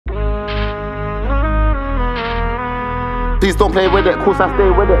Please don't play with it, course I stay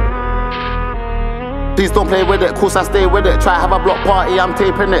with it. Please don't play with it, course I stay with it. Try have a block party, I'm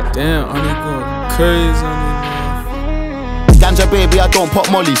taping it. Damn, Aarne going crazy on me. Ganja baby, I don't pop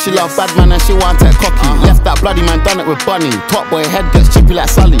molly. She love bad man and she want take cocky. Left that bloody man, done it with Bunny. Top boy head gets chippy like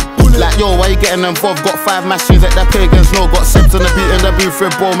Sully. Like yo, why you getting involved? Got 5 machines at the pagans, no. Got sips on the beat in the booth,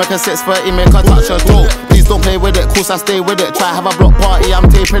 Herbo. Make a 630, make her touch her toe. Please don't play with it, course I stay with it. Try have a block party, I'm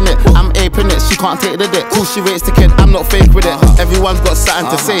taping it. I'm aping it, she can't take the dick. Cool, she rates the kid, I'm not fake with it. Everyone's got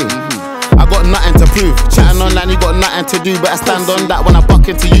something to say. I got nothing to prove. Chatting online, you got nothing to do. But I stand on that when I buck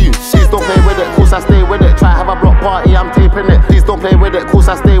into you. Please don't play with it, course I stay with it. Try have a block party, I'm taping it. Please don't play with it, course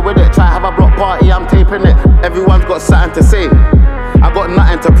I stay with it. Try have a block party, I'm taping it. Everyone's got something to say. I got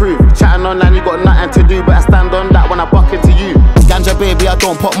nothing to prove. Chatting online, you got nothing to do. But I stand on that when I buck into you. Ganja baby, I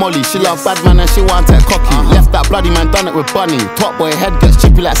don't pop molly. She love bad man and she want take cocky. Left that bloody man, done it with Bunny. Top boy head gets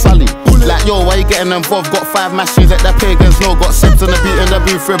chippy like Sully. Like yo, why you getting involved? Got 5 machines at the pagans, no. Got sips on the beat in the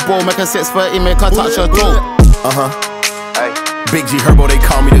booth, Herbo. Make a 630, make her touch her toe. Ay. Big G Herbo, they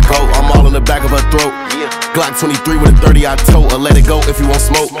call me the GOAT. I'm all in the back of her throat. Glock 23 with a 30, I tote. Or let it go if you want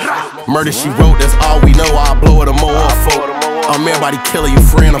smoke. Murder she wrote, that's all we know. I'll blow it a more or a folk. I'm everybody killer, you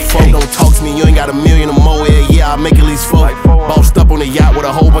friend or foe. Don't talk to me, you ain't got a million or more. Yeah, I'll make at least 4. Bossed up on the yacht with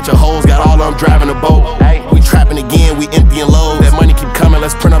a whole bunch of hoes. Got all of them driving the boat. We trapping again, we emptying loads. That money keep coming,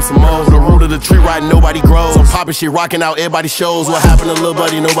 let's print up some more. The root of the tree right, nobody grows. I'm popping shit, rocking out, everybody shows. What happened to little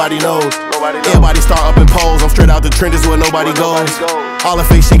buddy, nobody knows. Everybody start up in pose. I'm straight out the trenches where nobody goes. All the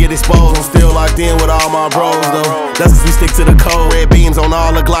fake shit get exposed. I'm still locked in with all my bros though. That's cause we stick to the code. Red beams on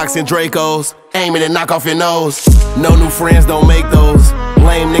all the Glocks and Dracos. Aiming and knock off your nose. No new friends, don't make those.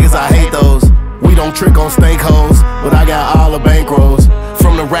 Lame niggas, I hate those. We don't trick on stank hoes, but I got all the bankrolls.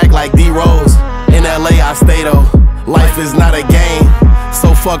 From the rack like D-Rose. In LA I stay though. Life is not a game,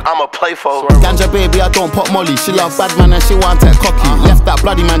 so fuck, I'ma play for. Ganja baby, I don't pop molly. She love bad man and she want take cocky. Left that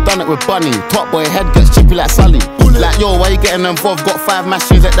bloody man, done it with Bunny. Top boy head gets chippy like Sully. Like yo, why you getting involved? Got 5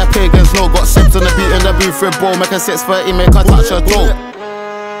 machines at the pagans, no. Got sips on the beat in the booth, Herbo. Make a 630, make her touch her toe.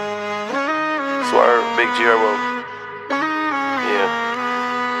 Swerve, Big G Herbo. Yeah.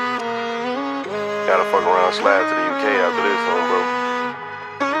 Gotta fuck around, slide to the UK after this one, bro.